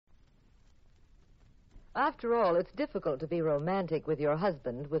After all, it's difficult to be romantic with your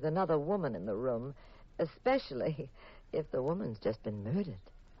husband with another woman in the room, especially if the woman's just been murdered.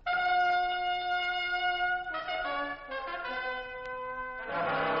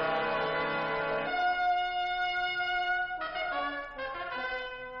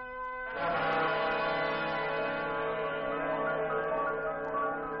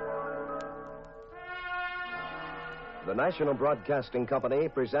 The National Broadcasting Company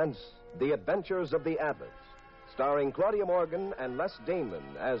presents The Adventures of the Abbotts, starring Claudia Morgan and Les Damon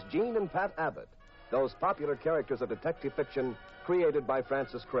as Jean and Pat Abbott, those popular characters of detective fiction created by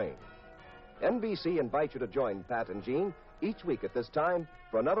Francis Crane. NBC invites you to join Pat and Jean each week at this time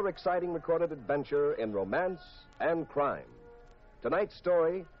for another exciting recorded adventure in romance and crime. Tonight's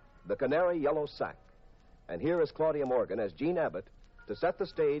story, The Canary Yellow Sack. And here is Claudia Morgan as Jean Abbott to set the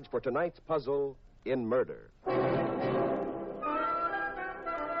stage for tonight's puzzle in murder.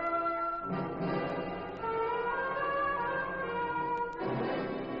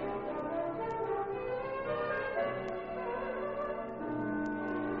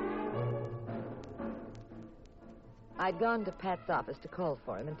 I'd gone to Pat's office to call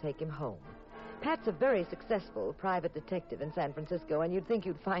for him and take him home. Pat's a very successful private detective in San Francisco, and you'd think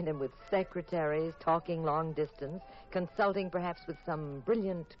you'd find him with secretaries, talking long distance, consulting perhaps with some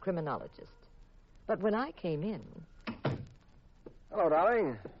brilliant criminologist. But when I came in... Hello,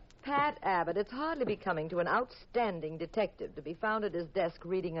 darling. Pat Abbott, it's hardly becoming to an outstanding detective to be found at his desk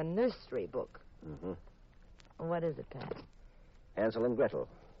reading a nursery book. Mm-hmm. What is it, Pat? Hansel and Gretel.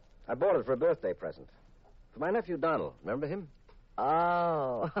 I bought it for a birthday present. For my nephew, Donald. Remember him?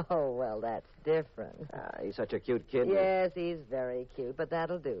 Oh, well, that's different. He's such a cute kid. Yes, he's very cute, but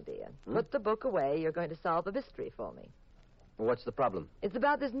that'll do, dear. Put the book away. You're going to solve a mystery for me. What's the problem? It's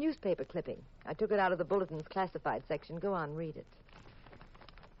about this newspaper clipping. I took it out of the bulletin's classified section. Go on, read it.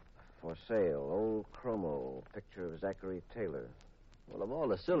 For sale, old chromo, picture of Zachary Taylor. Well, of all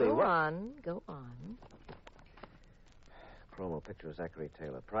the silly... Go on. Chromo, picture of Zachary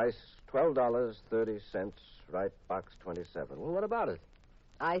Taylor. Price, $12.30, right box 27. Well, what about it?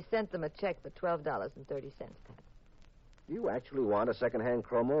 I sent them a check for $12.30, Pat. You actually want a second-hand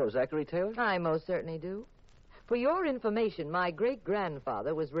chromo of Zachary Taylor? I most certainly do. For your information, my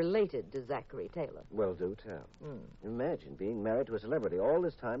great-grandfather was related to Zachary Taylor. Well, do tell. Imagine being married to a celebrity all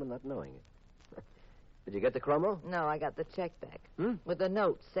this time and not knowing it. Did you get the chromo? No, I got the check back. With a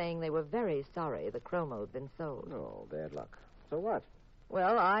note saying they were very sorry the chromo had been sold. Oh, bad luck. So what?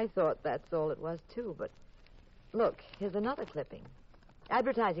 Well, I thought that's all it was, too, but... Look, here's another clipping.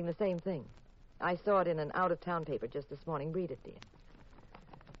 Advertising the same thing. I saw it in an out-of-town paper just this morning. Read it, dear.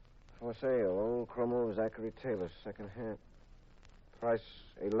 For sale, old chromo of Zachary Taylor, second-hand. Price,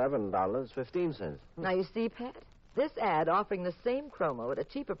 $11.15. Now, you see, Pat? This ad offering the same chromo at a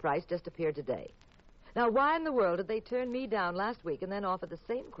cheaper price just appeared today. Now, why in the world did they turn me down last week and then offer the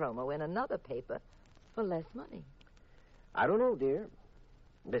same chromo in another paper for less money? I don't know, dear.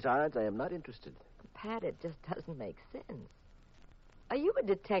 Besides, I am not interested. Pat, it just doesn't make sense. Are you a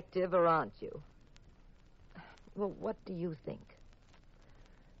detective or aren't you? Well, what do you think?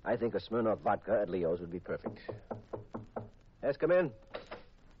 I think a Smirnoff vodka at Leo's would be perfect. Yes, come in.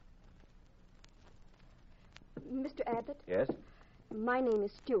 Mr. Abbott? Yes? My name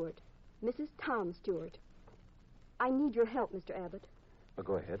is Stewart. Mrs. Tom Stewart. I need your help, Mr. Abbott. Well,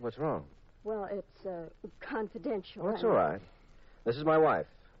 go ahead. What's wrong? Well, it's confidential. Oh, that's all right. This is my wife.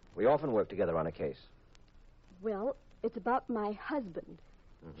 We often work together on a case. Well, it's about my husband.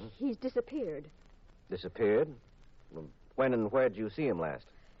 Mm-hmm. He's disappeared. Disappeared? Well, when and where did you see him last?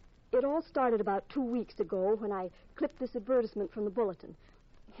 It all started about 2 weeks ago when I clipped this advertisement from the bulletin.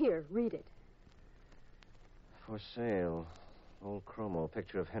 Here, read it. For sale, old chromo,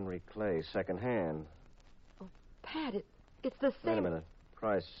 picture of Henry Clay, second-hand. Oh, Pat, it's the same... Wait a minute.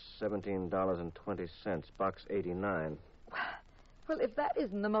 Price, $17.20, box 89. Well, if that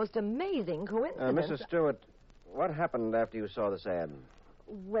isn't the most amazing coincidence... Mrs. Stewart, what happened after you saw this ad?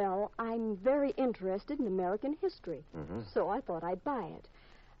 Well, I'm very interested in American history, so I thought I'd buy it.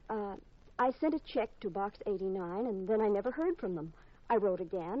 I sent a check to box 89, and then I never heard from them. I wrote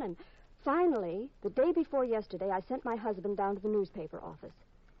again, and finally, the day before yesterday, I sent my husband down to the newspaper office.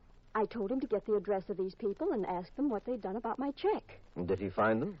 I told him to get the address of these people and ask them what they'd done about my check. Did he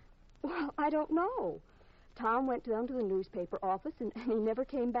find them? Well, I don't know. Tom went down to the newspaper office, and he never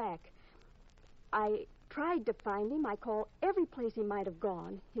came back. I tried to find him. I called every place he might have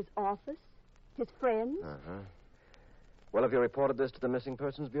gone. His office, his friends. Well, have you reported this to the Missing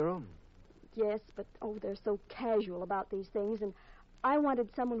Persons Bureau? Yes, but, they're so casual about these things, and I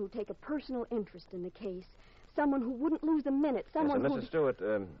wanted someone who'd take a personal interest in the case. Someone who wouldn't lose a minute. Someone Mrs. Stewart,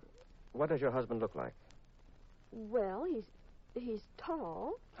 what does your husband look like? Well, he's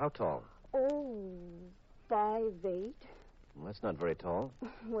tall. How tall? Oh, 5'8". Well, that's not very tall.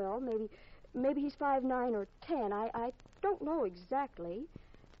 Well, maybe he's 5'9" or 10. I don't know exactly.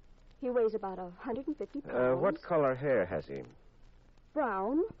 He weighs about 150 pounds. What color hair has he?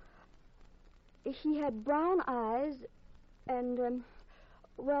 Brown. He had brown eyes, and,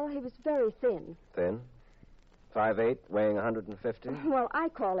 well, he was very thin. Thin? 5'8", weighing 150? Well, I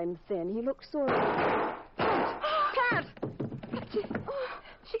call him thin. He looks sort of... Pat!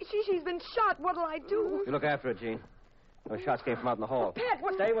 She's been shot. What'll I do? You look after her, Jean. Those shots came from out in the hall. Pat,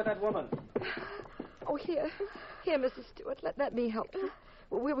 what... Stay with that woman. Oh, here, Mrs. Stewart. Let me help you.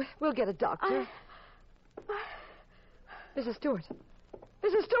 We'll get a doctor. Mrs. Stewart.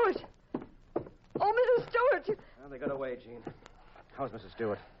 Mrs. Stewart! Oh, Mrs. Stewart! Well, they got away, Jean. How's Mrs.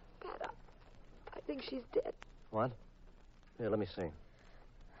 Stewart? Pat, I think she's dead. What? Here, let me see.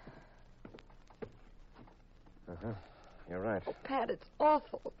 Uh-huh. You're right. Oh, Pat, it's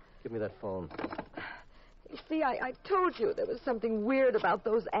awful. Give me that phone. You see, I told you there was something weird about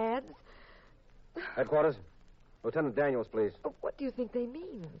those ads. Headquarters? Lieutenant Daniels, please. Oh, what do you think they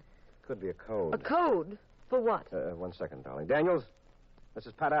mean? Could be a code. A code? For what? 1 second, darling. Daniels, this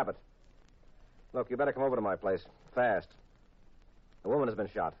is Pat Abbott. Look, you better come over to my place. Fast. The woman has been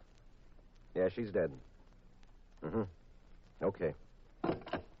shot. Yeah, she's dead. Mm-hmm. Okay.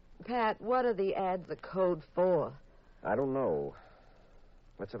 Pat, what are the ads a code for? I don't know.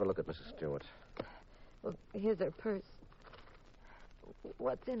 Let's have a look at Mrs. Stewart. Well, here's her purse.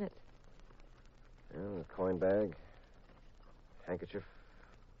 What's in it? A coin bag, handkerchief,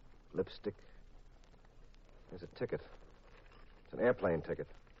 lipstick. There's a ticket. It's an airplane ticket.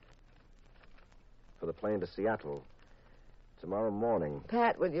 For the plane to Seattle. Tomorrow morning.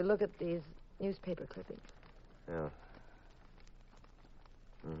 Pat, will you look at these newspaper clippings? Yeah.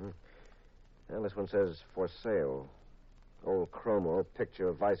 Mm-hmm. Well, this one says, for sale. Old chromo, picture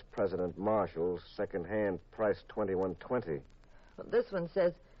of Vice President Marshall, second-hand, price $21.20. Well, this one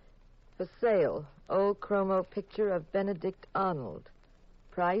says, for sale. Old chromo picture of Benedict Arnold.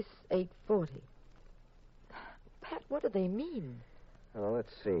 Price $8.40. Pat, what do they mean? Well,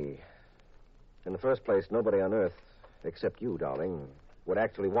 let's see. In the first place, nobody on Earth, except you, darling, would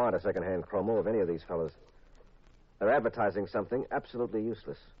actually want a second-hand chromo of any of these fellas. They're advertising something absolutely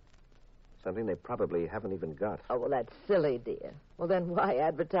useless. Something they probably haven't even got. Oh, well, that's silly, dear. Well, then why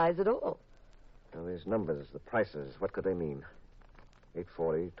advertise at all? Now, these numbers, the prices, what could they mean?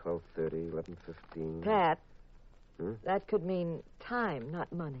 8:40, 12:30, 11:15. Pat, that could mean time,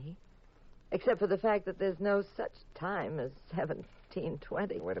 not money. Except for the fact that there's no such time as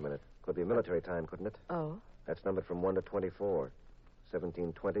 17:20. Wait a minute. Could be military time, couldn't it? Oh? That's numbered from 1 to 24.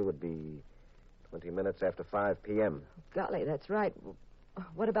 17:20 would be 20 minutes after 5 p.m. Golly, that's right.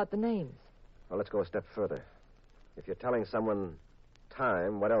 What about the names? Well, let's go a step further. If you're telling someone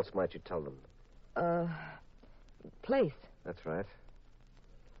time, what else might you tell them? Place. That's right.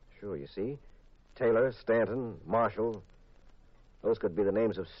 Sure, you see. Taylor, Stanton, Marshall. Those could be the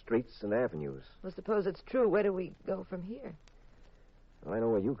names of streets and avenues. Well, suppose it's true. Where do we go from here? Well, I know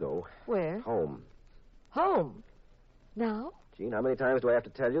where you go. Where? Home. Home? Now? Gene, how many times do I have to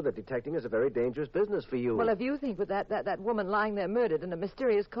tell you that detecting is a very dangerous business for you? Well, if you think with that woman lying there murdered and a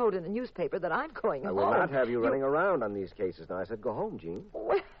mysterious code in the newspaper that I'm going home... I will not have you running around on these cases. Now, I said go home, Gene.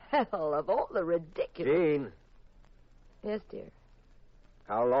 Well, of all the ridiculous... Gene. Yes, dear.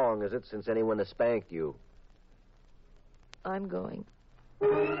 How long is it since anyone has spanked you? I'm going.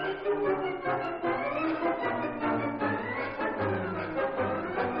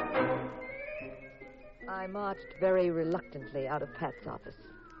 I marched very reluctantly out of Pat's office.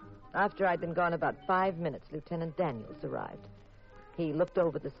 After I'd been gone about 5 minutes, Lieutenant Daniels arrived. He looked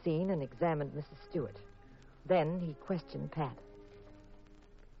over the scene and examined Mrs. Stewart. Then he questioned Pat.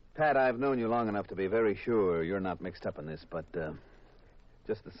 Pat, I've known you long enough to be very sure you're not mixed up in this, but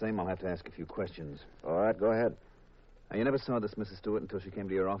just the same, I'll have to ask a few questions. All right, go ahead. Now, you never saw this Mrs. Stewart until she came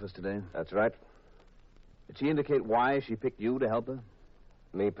to your office today? That's right. Did she indicate why she picked you to help her?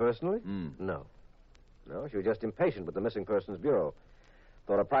 Me personally? No. No, she was just impatient with the Missing Persons Bureau.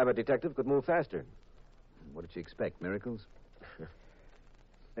 Thought a private detective could move faster. What did she expect, miracles?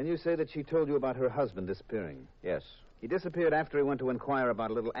 Then you say that she told you about her husband disappearing. Yes. He disappeared after he went to inquire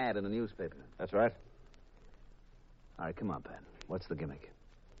about a little ad in the newspaper. That's right. All right, come on, Pat. What's the gimmick?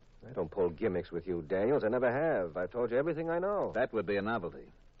 I don't pull gimmicks with you, Daniels. I never have. I've told you everything I know. That would be a novelty.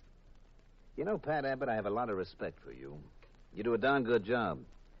 You know, Pat Abbott, I have a lot of respect for you. You do a darn good job.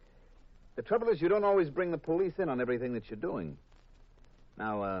 The trouble is you don't always bring the police in on everything that you're doing.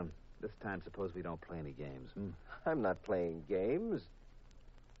 Now, this time, suppose we don't play any games, I'm not playing games.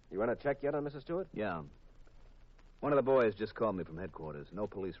 You run a check yet on Mrs. Stewart? Yeah. One of the boys just called me from headquarters. No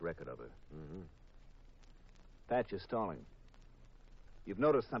police record of her. Mm-hmm. Pat, you're stalling. You've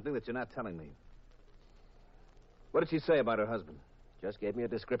noticed something that you're not telling me. What did she say about her husband? Just gave me a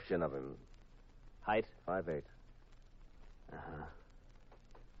description of him. Height? 5'8".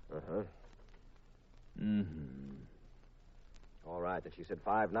 Uh-huh. Uh-huh. Mm-hmm. All right, that she said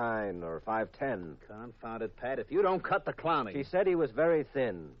 5'9" or 5'10". Confound it, Pat. If you don't cut the clowning. She said he was very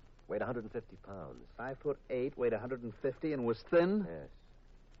thin, weighed 150 pounds. 5'8", weighed 150, and was thin? Yes.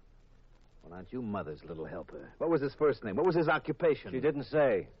 Well, aren't you mother's little helper? What was his first name? What was his occupation? She didn't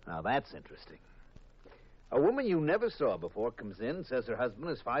say. Now, that's interesting. A woman you never saw before comes in, says her husband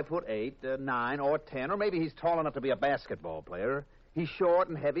is 5'8", 9, or 10, or maybe he's tall enough to be a basketball player. He's short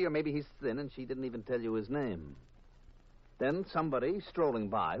and heavy, or maybe he's thin, and she didn't even tell you his name. Then somebody strolling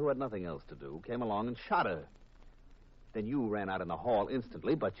by who had nothing else to do came along and shot her. Then you ran out in the hall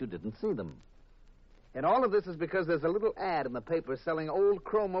instantly, but you didn't see them. And all of this is because there's a little ad in the paper selling old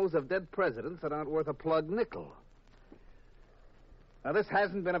chromos of dead presidents that aren't worth a plug nickel. Now, this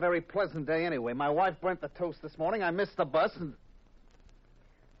hasn't been a very pleasant day anyway. My wife burnt the toast this morning. I missed the bus, and...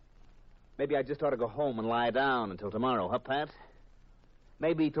 Maybe I just ought to go home and lie down until tomorrow, huh, Pat?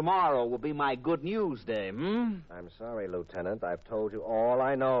 Maybe tomorrow will be my good news day, I'm sorry, Lieutenant. I've told you all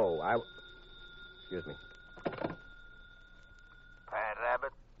I know. Excuse me. Pat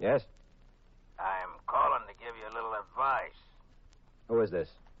Abbott, Yes? I'm calling to give you a little advice. Who is this?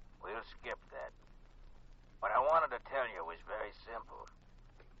 We'll skip that. What I wanted to tell you was very simple.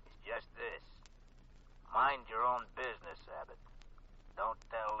 It's just this. Mind your own business, Abbott. Don't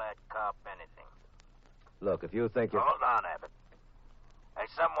tell that cop anything. Look, if you think you're... Hold on, Abbott. There's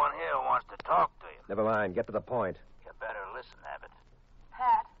someone here who wants to talk to you. Never mind. Get to the point. You better listen, Abbott.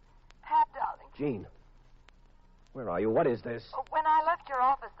 Pat, darling. Gene. Where are you? What is this? Oh, when I left your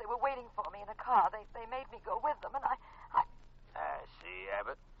office, they were waiting for me in a car. They made me go with them, and I... See,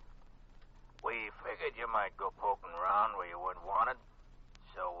 Abbott? We figured you might go poking around where you weren't wanted,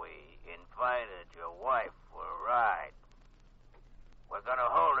 so we invited your wife for a ride. We're gonna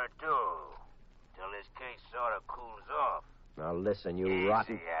hold her, too, till this case sort of cools off. Now, listen, you Easy,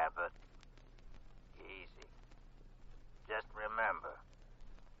 rotten... Abbott. Easy. Just remember,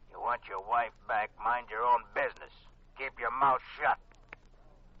 you want your wife back, mind your own business. Keep your mouth shut.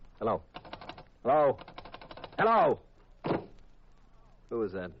 Hello? Hello? Hello? Who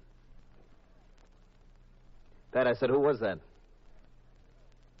was that? Pat, I said, who was that?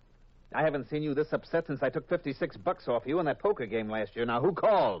 I haven't seen you this upset since I took $56 off you in that poker game last year. Now, who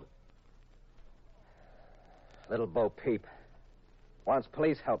called? Little Bo Peep. Wants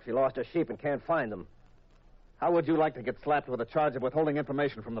police help. She lost her sheep and can't find them. How would you like to get slapped with a charge of withholding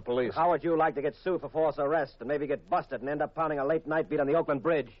information from the police? How would you like to get sued for false arrest and maybe get busted and end up pounding a late night beat on the Oakland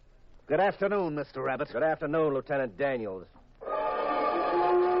Bridge? Good afternoon, Mr. Rabbit. Good afternoon, Lieutenant Daniels.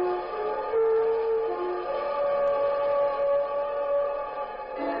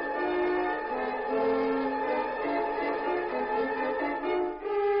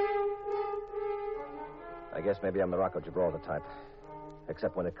 I guess maybe I'm the Rock of Gibraltar type.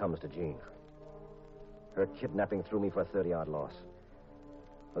 Except when it comes to Jean. Her kidnapping threw me for a 30-yard loss.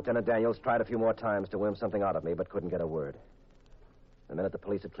 Lieutenant Daniels tried a few more times to worm something out of me, but couldn't get a word. The minute the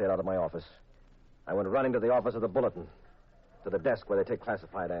police had cleared out of my office, I went running to the office of the Bulletin, to the desk where they take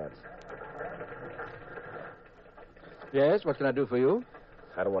classified ads. Yes, what can I do for you?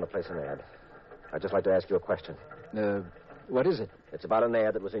 I don't want to place an ad. I'd just like to ask you a question. What is it? It's about an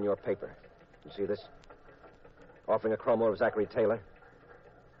ad that was in your paper. You see this? Offering a chromo of Zachary Taylor.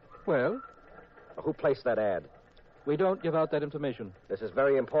 Well, Who placed that ad? we don't give out that information. This is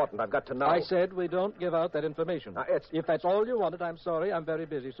very important. I've got to know. I said we don't give out that information. Now, If that's all you wanted, I'm sorry. I'm very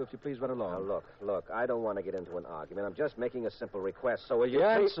busy, so if you please run along. Now, look. I don't want to get into an argument. I'm just making a simple request. So will you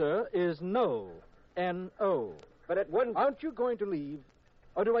The please... answer is no. N-O. But it wouldn't... Aren't you going to leave?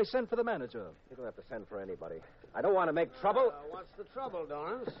 Or do I send for the manager? You don't have to send for anybody. I don't want to make trouble. What's the trouble,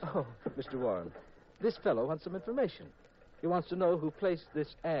 Dorrance? Oh, Mr. Warren, this fellow wants some information. He wants to know who placed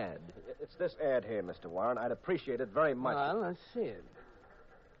this ad. It's this ad here, Mr. Warren. I'd appreciate it very much. Well, let's see it.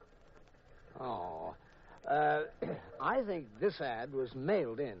 Oh. I think this ad was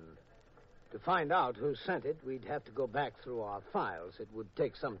mailed in. To find out who sent it, we'd have to go back through our files. It would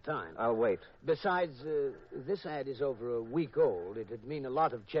take some time. I'll wait. Besides, this ad is over a week old. It'd mean a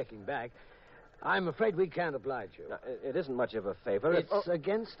lot of checking back. I'm afraid we can't oblige you. Now, it isn't much of a favor. It's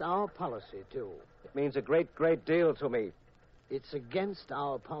against our policy, too. It means a great, great deal to me. It's against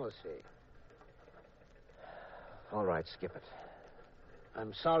our policy. All right, skip it.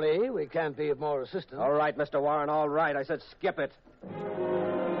 I'm sorry we can't be of more assistance. All right, Mr. Warren, all right. I said skip it.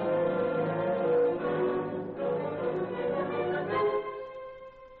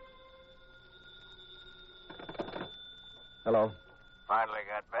 Hello. Finally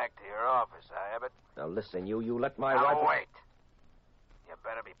got back to your office, Abbott? Now, listen, you let my Now, rifle... wait. You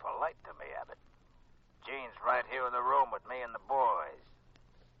better be polite to me, Abbott. Jean's right here in the room with me and the boys.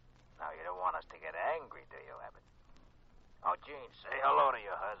 Now, you don't want us to get angry, do you, Abbott? Oh, Jean, say hello to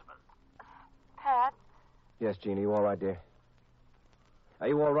your husband. Pat, Yes, Jean, are you all right, dear? Are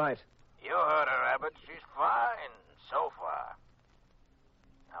you all right? You heard her, Abbott. She's fine, so far.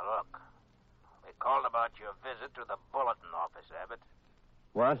 Now, look. We called about your visit to the bulletin office, Abbott.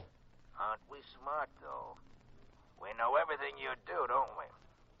 What? Aren't we smart, though? We know everything you do, don't we?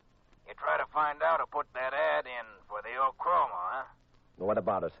 You try to find out who put that ad in for the old chroma, huh? What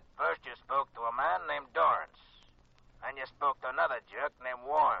about it? First you spoke to a man named Dorrance. Then you spoke to another jerk named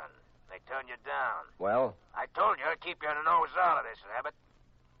Warren. They turned you down. Well? I told you to keep your nose out of this, Abbott.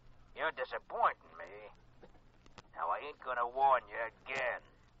 You're disappointing me. Now, I ain't gonna warn you again.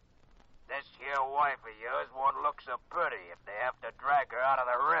 This here wife of yours won't look so pretty if they have to drag her out of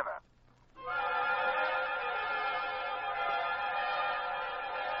the river.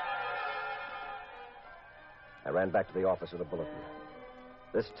 I ran back to the office of the bulletin.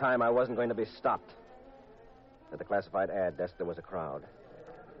 This time I wasn't going to be stopped. At the classified ad desk, there was a crowd.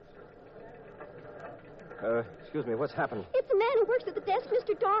 Excuse me, what's happened? It's the man who works at the desk,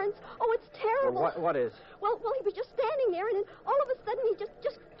 Mr. Dorrance. Oh, it's terrible. What is? Well, he was just standing there, and then all of a sudden he just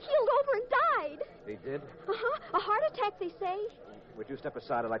keeled over and died. He did? Uh-huh. A heart attack, they say. Would you step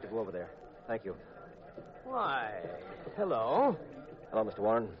aside? I'd like to go over there. Thank you. Why, hello. Hello, Mr.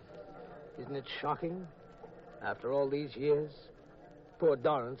 Warren. Isn't it shocking? After all these years, poor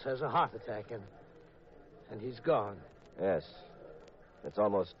Dorrance has a heart attack, and he's gone. Yes. It's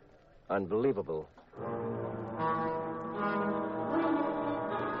almost unbelievable.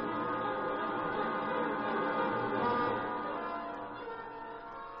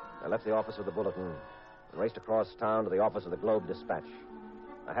 I left the office of the Bulletin and raced across town to the office of the Globe-Dispatch.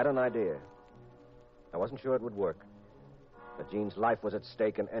 I had an idea. I wasn't sure it would work. But Jean's life was at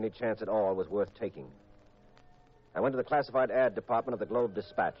stake, and any chance at all was worth taking. I went to the classified ad department of the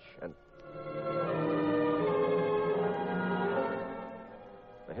Globe-Dispatch, and...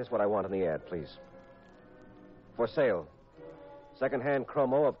 Now, here's what I want in the ad, please. For sale. Second-hand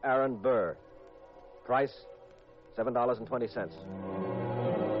chromo of Aaron Burr. Price, $7.20.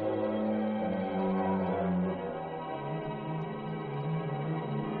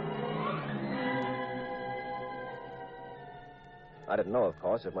 I didn't know, of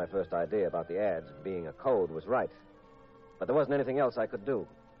course, if my first idea about the ads being a code was right. But there wasn't anything else I could do.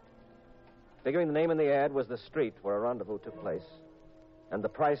 Figuring the name in the ad was the street where a rendezvous took place, and the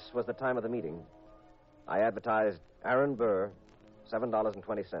price was the time of the meeting, I advertised Aaron Burr,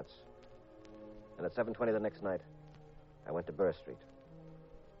 $7.20. And at 7:20 the next night, I went to Burr Street.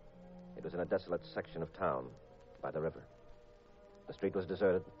 It was in a desolate section of town by the river. The street was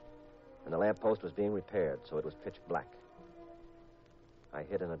deserted, and the lamppost was being repaired, so it was pitch black. I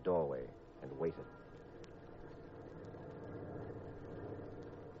hid in a doorway and waited.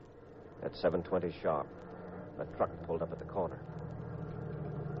 At 7:20 sharp, a truck pulled up at the corner.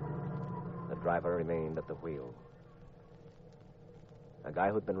 The driver remained at the wheel. A guy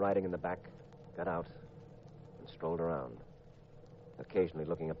who'd been riding in the back got out and strolled around, occasionally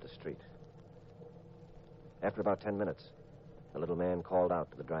looking up the street. After about 10 minutes, the little man called out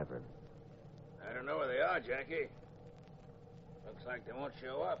to the driver. I don't know where they are, Jackie. Looks like they won't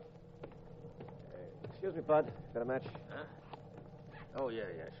show up. Excuse me, Bud. Got a match? Huh? Oh, yeah,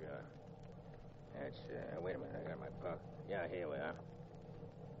 sure. That's, wait a minute. I got my pocket. Yeah, here we are.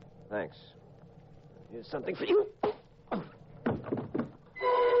 Thanks. Here's something for you.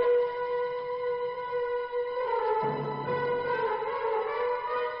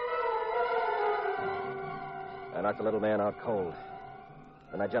 I knocked the little man out cold.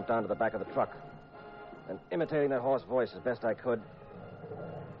 Then I jumped onto the back of the truck. And imitating that hoarse voice as best I could.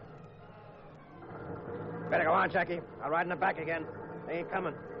 Better go on, Jackie. I'll ride in the back again. They ain't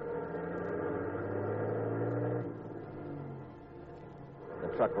coming. The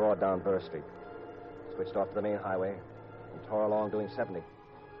truck roared down Burr Street, switched off to the main highway, and tore along doing 70.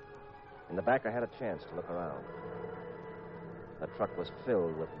 In the back, I had a chance to look around. The truck was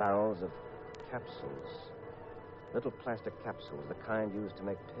filled with barrels of capsules. Little plastic capsules, the kind used to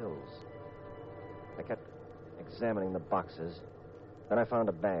make pills. I kept examining the boxes. Then I found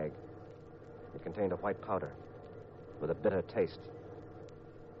a bag. It contained a white powder with a bitter taste.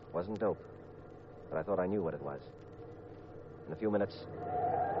 It wasn't dope, but I thought I knew what it was. In a few minutes,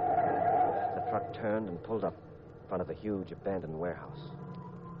 the truck turned and pulled up in front of a huge abandoned warehouse.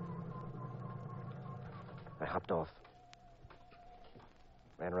 I hopped off,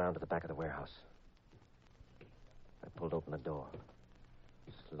 ran around to the back of the warehouse. I I pulled open the door.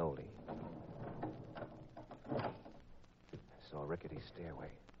 Slowly. I saw a rickety stairway.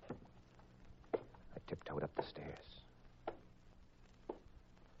 I tiptoed up the stairs.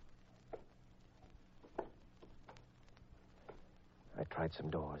 I tried some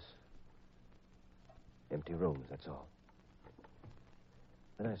doors. Empty rooms, that's all.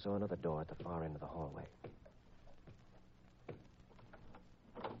 Then I saw another door at the far end of the hallway.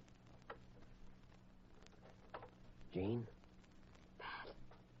 Jean? Pat.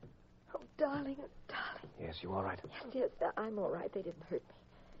 Oh, darling, darling. Yes, you all right? Yes, I'm all right. They didn't hurt me.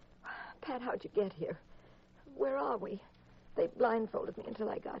 Pat, how'd you get here? Where are we? They blindfolded me until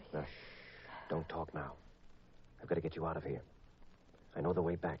I got here. Now, shh. Don't talk now. I've got to get you out of here. I know the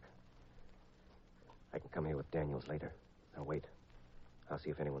way back. I can come here with Daniels later. Now, wait. I'll see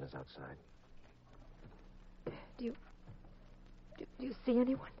if anyone is outside. Do you see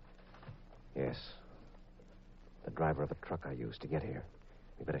anyone? Yes. The driver of a truck I used to get here.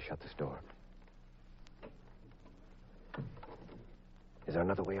 We better shut this door. Is there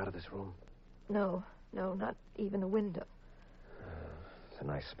another way out of this room? No, not even a window. It's a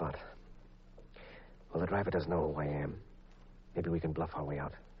nice spot. Well, the driver doesn't know who I am. Maybe we can bluff our way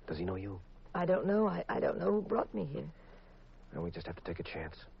out. Does he know you? I don't know. I don't know who brought me here. Well, we just have to take a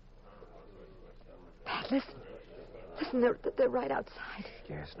chance. Pat, listen. Listen, they're right outside.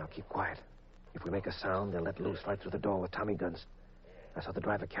 Yes, now keep quiet. If we make a sound, they'll let loose right through the door with Tommy guns. I saw the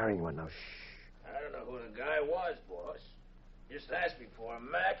driver carrying one. Now, shh. I don't know who the guy was, boss. Just asked me for a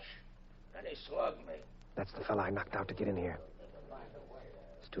match, and he slugged me. That's the fella I knocked out to get in here.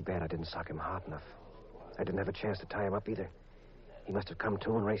 It's too bad I didn't sock him hard enough. I didn't have a chance to tie him up either. He must have come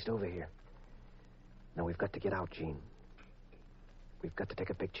to and raced over here. Now, we've got to get out, Gene. We've got to take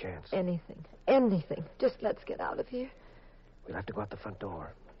a big chance. Anything. Just let's get out of here. We'll have to go out the front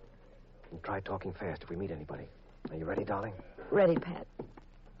door. And try talking fast if we meet anybody. Are you ready, darling? Ready, Pat.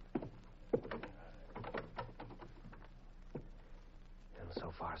 And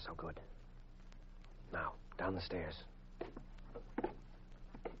so far, so good. Now, down the stairs.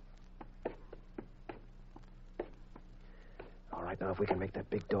 All right, now, if we can make that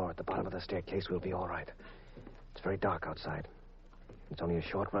big door at the bottom of the staircase, we'll be all right. It's very dark outside. It's only a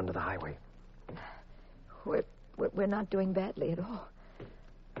short run to the highway. We're not doing badly at all.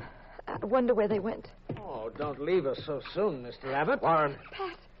 I wonder where they went. Oh, don't leave us so soon, Mr. Abbott. Warren.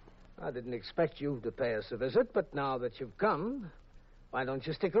 Pat. I didn't expect you to pay us a visit, but now that you've come, why don't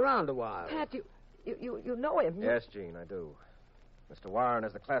you stick around a while? Pat, you know him. Yes, Gene, I do. Mr. Warren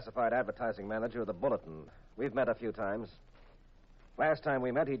is the classified advertising manager of the Bulletin. We've met a few times. Last time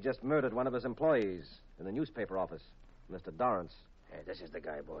we met, he'd just murdered one of his employees in the newspaper office, Mr. Dorrance. Hey, this is the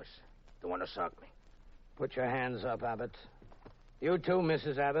guy, boss. The one who socked me. Put your hands up, Abbott. You too,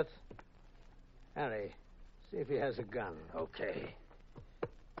 Mrs. Abbott. Harry, see if he has a gun. Okay.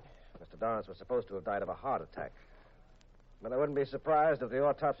 Mr. Dorrance was supposed to have died of a heart attack. But I wouldn't be surprised if the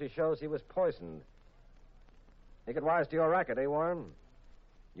autopsy shows he was poisoned. You get wise to your racket, eh, Warren?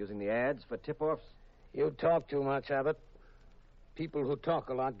 Using the ads for tip-offs? You talk too much, Abbott. People who talk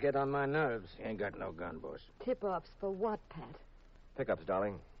a lot get on my nerves. He ain't got no gun, boss. Tip-offs for what, Pat? Pickups,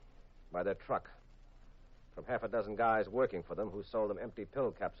 darling. By their truck. From half a dozen guys working for them who sold them empty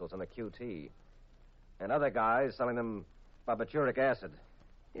pill capsules on a QT. And other guys selling them barbituric acid.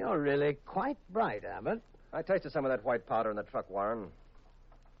 You're really quite bright, Abbott. I tasted some of that white powder in the truck, Warren.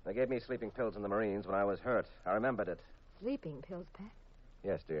 They gave me sleeping pills in the Marines when I was hurt. I remembered it. Sleeping pills, Pat?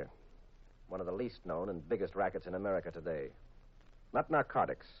 Yes, dear. One of the least known and biggest rackets in America today. Not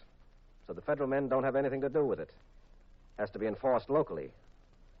narcotics. So the federal men don't have anything to do with it. Has to be enforced locally.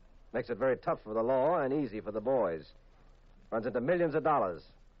 Makes it very tough for the law and easy for the boys. Runs into millions of dollars.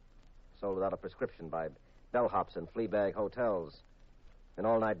 Sold without a prescription by bellhops and flea-bag hotels. And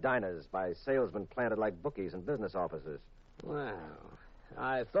all-night diners by salesmen planted like bookies in business offices. Well,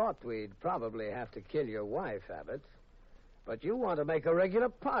 I thought we'd probably have to kill your wife, Abbott. But you want to make a regular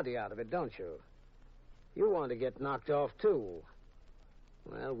party out of it, don't you? You want to get knocked off, too.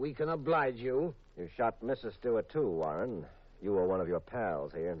 Well, we can oblige you. You shot Mrs. Stewart, too, Warren. You were one of your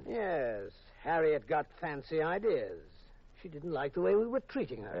pals here. Yes, Harriet got fancy ideas. She didn't like the way we were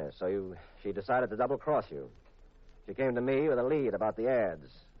treating her. Yeah, so she decided to double-cross you. She came to me with a lead about the ads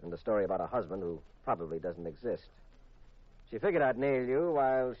and the story about a husband who probably doesn't exist. She figured I'd nail you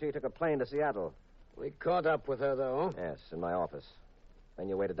while she took a plane to Seattle. We caught up with her, though. Yes, in my office. Then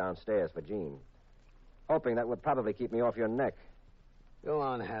you waited downstairs for Jean. Hoping that would probably keep me off your neck. Go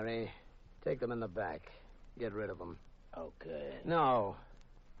on, Harry. Take them in the back. Get rid of them. Okay. No.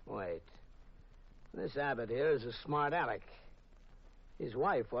 Wait. This Abbott here is a smart aleck. His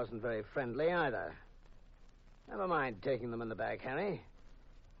wife wasn't very friendly either. Never mind taking them in the back, Harry.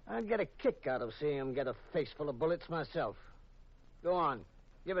 I'd get a kick out of seeing him get a face full of bullets myself. Go on.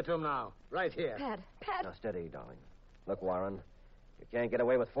 Give it to him now. Right here. Pat. Now, steady, darling. Look, Warren, you can't get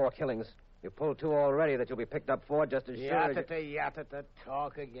away with 4 killings. You pulled 2 already that you'll be picked up for just as sure as you... Yattata,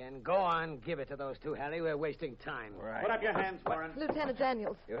 talk again. Go on, give it to those 2, Harry. We're wasting time. Right. Put up your hands, Warren. Lieutenant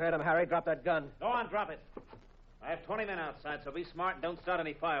Daniels. You heard him, Harry. Drop that gun. Go on, drop it. I have 20 men outside, so be smart and don't start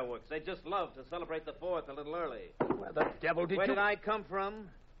any fireworks. They just love to celebrate the 4th a little early. Where the devil did Where you... did I come from?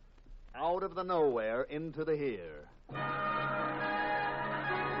 Out of the nowhere into the here.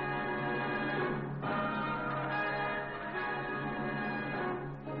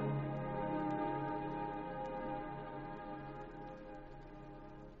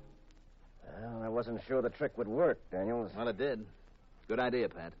 Well, I wasn't sure the trick would work, Daniels. Well, it did. Good idea,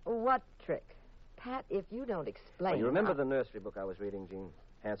 Pat. What trick? Pat, if you don't explain... Oh, you remember the nursery book I was reading, Jean?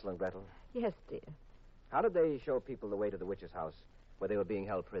 Hansel and Gretel? Yes, dear. How did they show people the way to the witch's house where they were being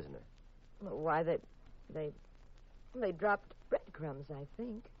held prisoner? Why, they dropped breadcrumbs, I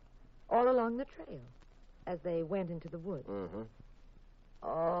think, all along the trail as they went into the woods. Mm-hmm.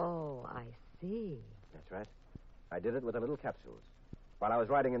 Oh, I see. That's right. I did it with the little capsules while I was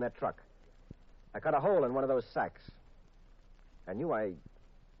riding in that truck. I cut a hole in one of those sacks. I knew I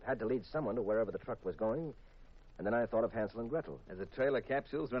had to lead someone to wherever the truck was going, and then I thought of Hansel and Gretel. There's a trail of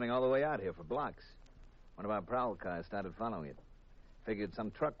capsules running all the way out here for blocks. One of our prowl cars started following it. Figured some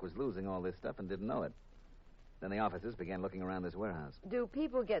truck was losing all this stuff and didn't know it. Then the officers began looking around this warehouse. Do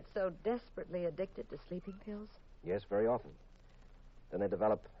people get so desperately addicted to sleeping pills? Yes, very often. Then they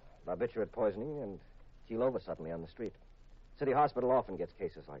develop barbiturate poisoning and keel over suddenly on the street. City Hospital often gets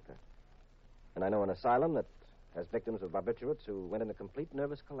cases like that. And I know an asylum that has victims of barbiturates who went into complete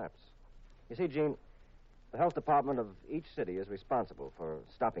nervous collapse. You see, Gene, the health department of each city is responsible for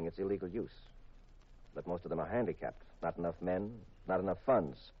stopping its illegal use. But most of them are handicapped. Not enough men, not enough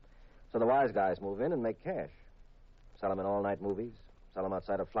funds. So the wise guys move in and make cash. Sell them in all-night movies, sell them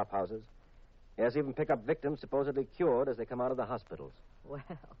outside of flop houses. Yes, even pick up victims supposedly cured as they come out of the hospitals. Well,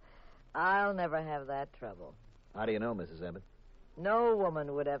 I'll never have that trouble. How do you know, Mrs. Abbott? No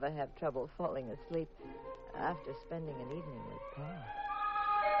woman would ever have trouble falling asleep after spending an evening with Pat.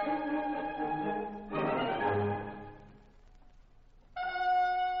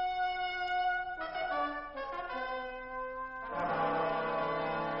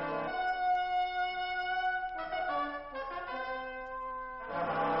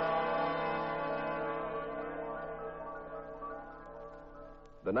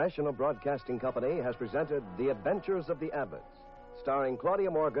 The National Broadcasting Company has presented The Adventures of the Abbotts, starring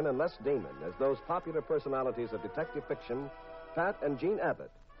Claudia Morgan and Les Damon as those popular personalities of detective fiction, Pat and Jean Abbott,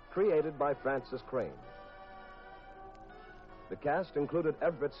 created by Francis Crane. The cast included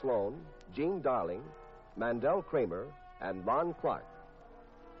Everett Sloan, Jean Darling, Mandel Kramer, and Lon Clark.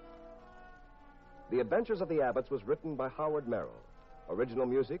 The Adventures of the Abbotts was written by Howard Merrill. Original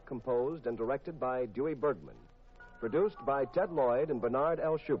music composed and directed by Dewey Bergman. Produced by Ted Lloyd and Bernard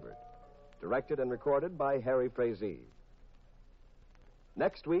L. Schubert. Directed and recorded by Harry Frazee.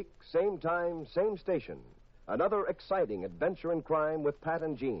 Next week, same time, same station. Another exciting adventure in crime with Pat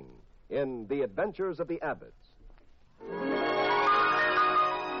and Jean in The Adventures of the Abbotts.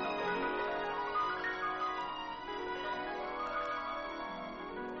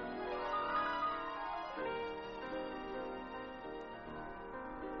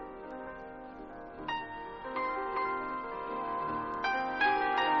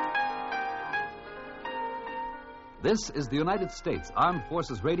 This is the United States Armed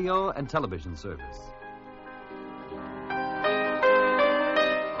Forces Radio and Television Service.